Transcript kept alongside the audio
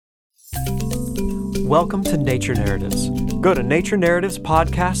Welcome to Nature Narratives. Go to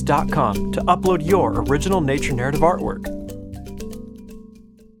naturenarrativespodcast.com to upload your original nature narrative artwork.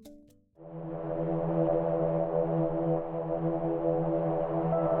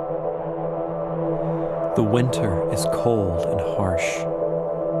 The winter is cold and harsh.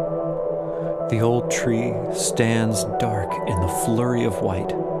 The old tree stands dark in the flurry of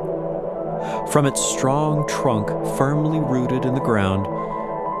white. From its strong trunk firmly rooted in the ground,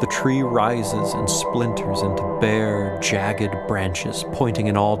 the tree rises and splinters into bare, jagged branches pointing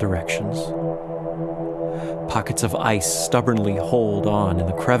in all directions. Pockets of ice stubbornly hold on in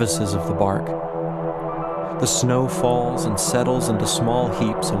the crevices of the bark. The snow falls and settles into small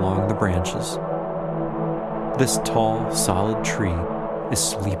heaps along the branches. This tall, solid tree is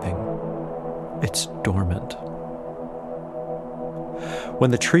sleeping. It's dormant.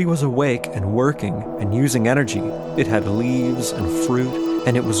 When the tree was awake and working and using energy, it had leaves and fruit,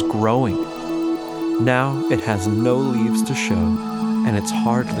 and it was growing. Now it has no leaves to show, and it's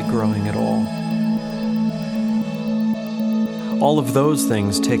hardly growing at all. All of those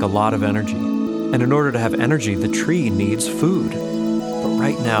things take a lot of energy, and in order to have energy, the tree needs food. But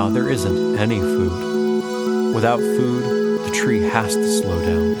right now, there isn't any food. Without food, the tree has to slow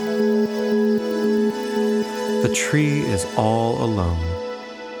down. The tree is all alone.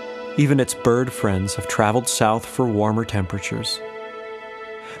 Even its bird friends have traveled south for warmer temperatures.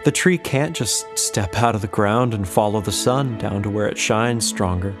 The tree can't just step out of the ground and follow the sun down to where it shines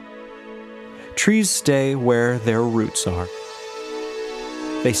stronger. Trees stay where their roots are.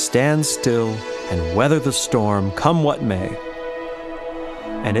 They stand still and weather the storm, come what may.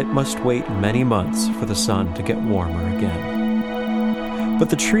 And it must wait many months for the sun to get warmer again. But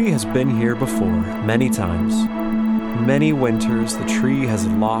the tree has been here before, many times. Many winters, the tree has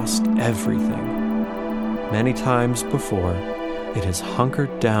lost everything. Many times before, it has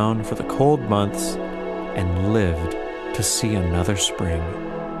hunkered down for the cold months and lived to see another spring.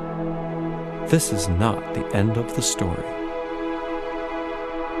 This is not the end of the story.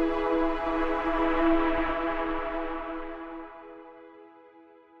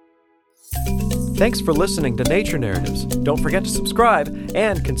 Thanks for listening to Nature Narratives. Don't forget to subscribe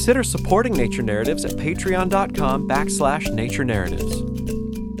and consider supporting Nature Narratives at patreon.com/Nature Narratives.